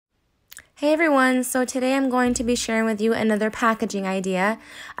Hey everyone, so today I'm going to be sharing with you another packaging idea.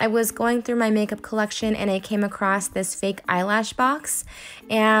 I was going through my makeup collection and I came across this fake eyelash box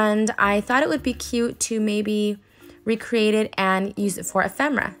and I thought it would be cute to maybe recreate it and use it for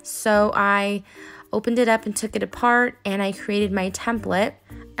ephemera. So I opened it up and took it apart and I created my template.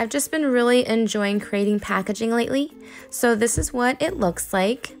 I've just been really enjoying creating packaging lately. So this is what it looks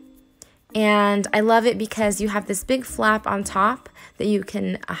like. And I love it because you have this big flap on top that you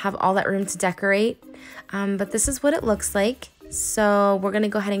can have all that room to decorate. But this is what it looks like. So we're gonna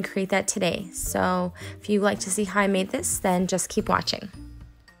go ahead and create that today. So if you'd like to see how I made this, then just keep watching.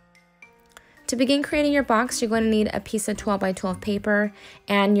 To begin creating your box, you're going to need a piece of 12 by 12 paper,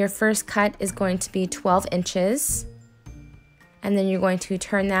 and your first cut is going to be 12 inches. And then you're going to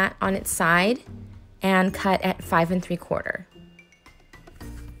turn that on its side and cut at 5 3/4.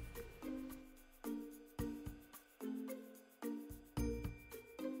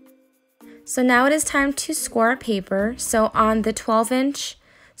 So now it is time to score our paper. So on the 12-inch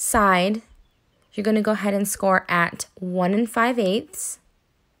side, you're going to go ahead and score at 1 5/8,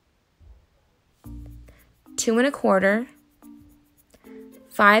 2 1/4,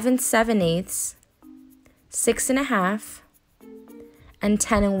 5 7/8, 6 1/2, and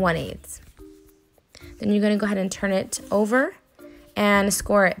 10 1/8. Then you're going to go ahead and turn it over and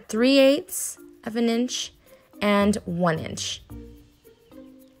score at 3/8 of an inch and 1 inch.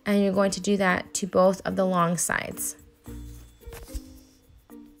 And you're going to do that to both of the long sides.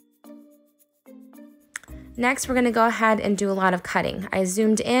 Next, we're going to go ahead and do a lot of cutting. I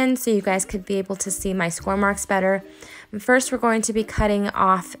zoomed in so you guys could be able to see my score marks better. And first, we're going to be cutting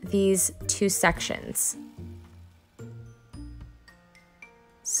off these two sections.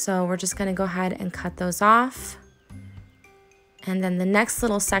 So we're just going to go ahead and cut those off. And then the next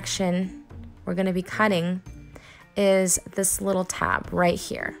little section we're going to be cutting is this little tab right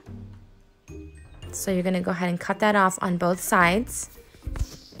here. So you're going to go ahead and cut that off on both sides.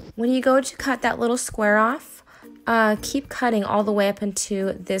 When you go to cut that little square off, keep cutting all the way up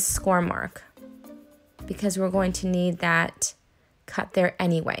into this score mark because we're going to need that cut there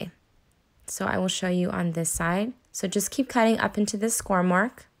anyway. So I will show you on this side. So just keep cutting up into this score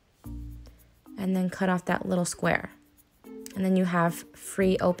mark and then cut off that little square. And then you have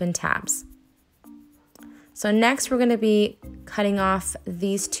free open tabs. So next we're going to be cutting off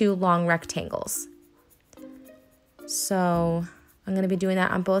these two long rectangles. So I'm going to be doing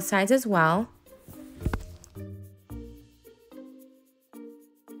that on both sides as well.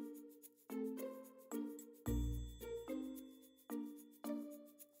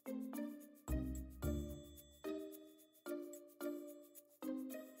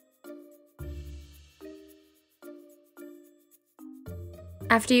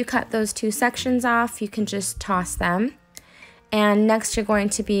 After you cut those two sections off, you can just toss them. And next you're going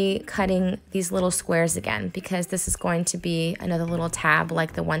to be cutting these little squares again because this is going to be another little tab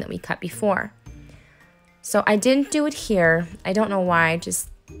like the one that we cut before. So I didn't do it here. I don't know why,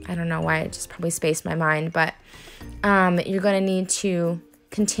 I don't know why, it just probably spaced my mind, but you're going to need to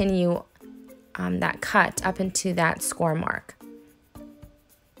continue that cut up into that score mark.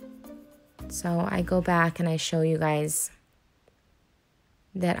 So I go back and I show you guys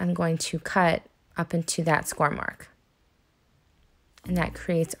that I'm going to cut up into that score mark. And that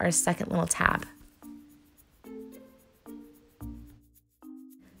creates our second little tab.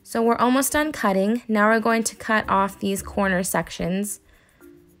 So we're almost done cutting. Now we're going to cut off these corner sections.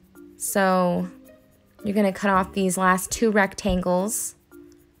 So you're going to cut off these last two rectangles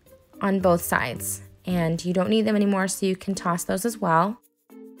on both sides. And you don't need them anymore, so you can toss those as well.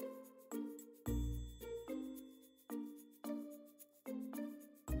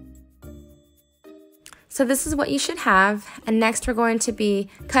 So this is what you should have, and next we're going to be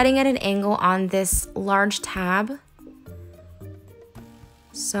cutting at an angle on this large tab.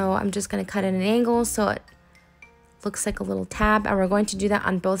 So I'm just going to cut at an angle so it looks like a little tab, and we're going to do that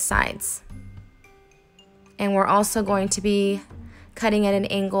on both sides. And we're also going to be cutting at an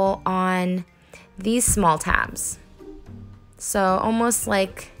angle on these small tabs. So almost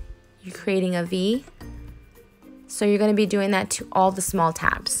like you're creating a V. So you're going to be doing that to all the small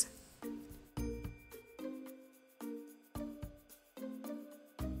tabs.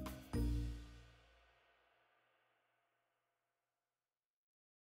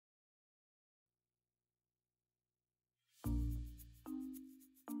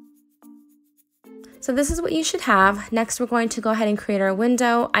 So this is what you should have. Next, we're going to go ahead and create our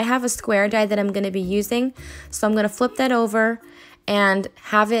window. I have a square die that I'm going to be using, so I'm going to flip that over and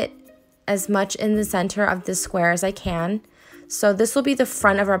have it as much in the center of this square as I can. So this will be the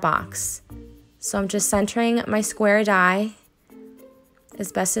front of our box. So I'm just centering my square die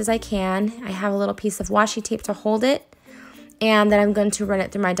as best as I can. I have a little piece of washi tape to hold it, and then I'm going to run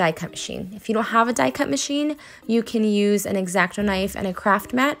it through my die cut machine. If you don't have a die cut machine, you can use an X-Acto knife and a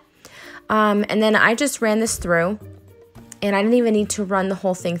craft mat. And then I just ran this through, and I didn't even need to run the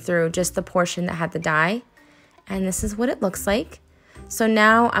whole thing through, just the portion that had the die. And this is what it looks like. So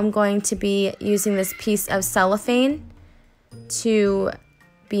now I'm going to be using this piece of cellophane to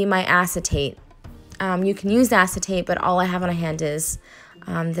be my acetate. You can use acetate, but all I have on hand is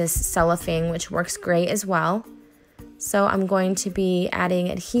this cellophane, which works great as well. So I'm going to be adding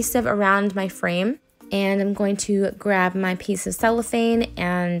adhesive around my frame, and I'm going to grab my piece of cellophane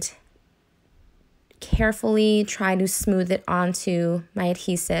and carefully try to smooth it onto my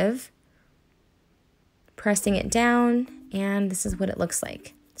adhesive, pressing it down, and this is what it looks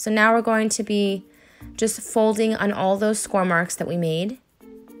like. So now we're going to be just folding on all those score marks that we made.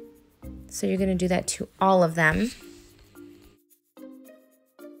 So you're going to do that to all of them.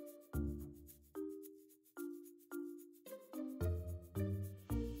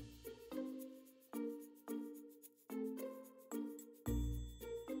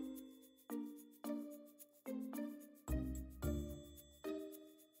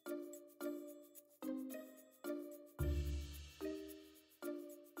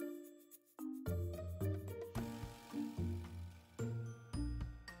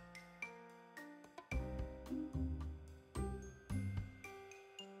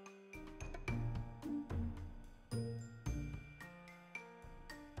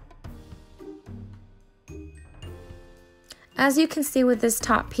 As you can see with this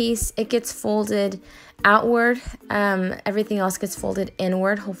top piece, it gets folded outward. Everything else gets folded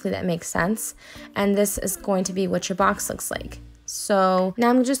inward. Hopefully that makes sense. And this is going to be what your box looks like. So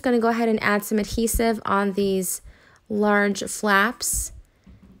now I'm just going to go ahead and add some adhesive on these large flaps.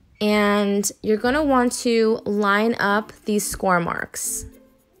 And you're going to want to line up these score marks.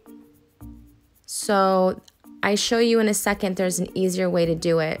 So I show you in a second there's an easier way to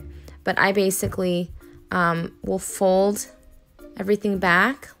do it. But I basically will fold everything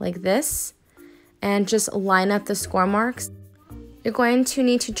back like this and just line up the score marks. You're going to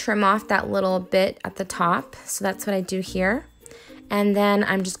need to trim off that little bit at the top, so that's what I do here. And then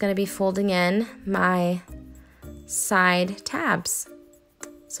I'm just going to be folding in my side tabs.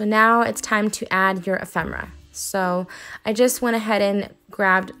 So now it's time to add your ephemera. So I just went ahead and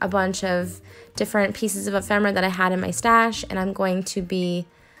grabbed a bunch of different pieces of ephemera that I had in my stash, and I'm going to be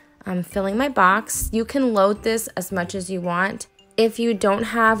filling my box. You can load this as much as you want. If you don't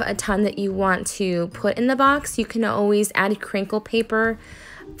have a ton that you want to put in the box, you can always add crinkle paper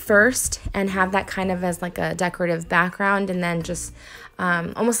first and have that kind of as like a decorative background, and then just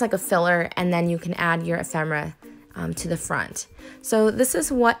almost like a filler, and then you can add your ephemera to the front. So this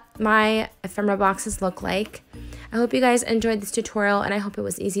is what my ephemera boxes look like. I hope you guys enjoyed this tutorial, and I hope it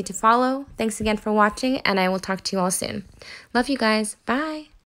was easy to follow. Thanks again for watching, and I will talk to you all soon. Love you guys. Bye.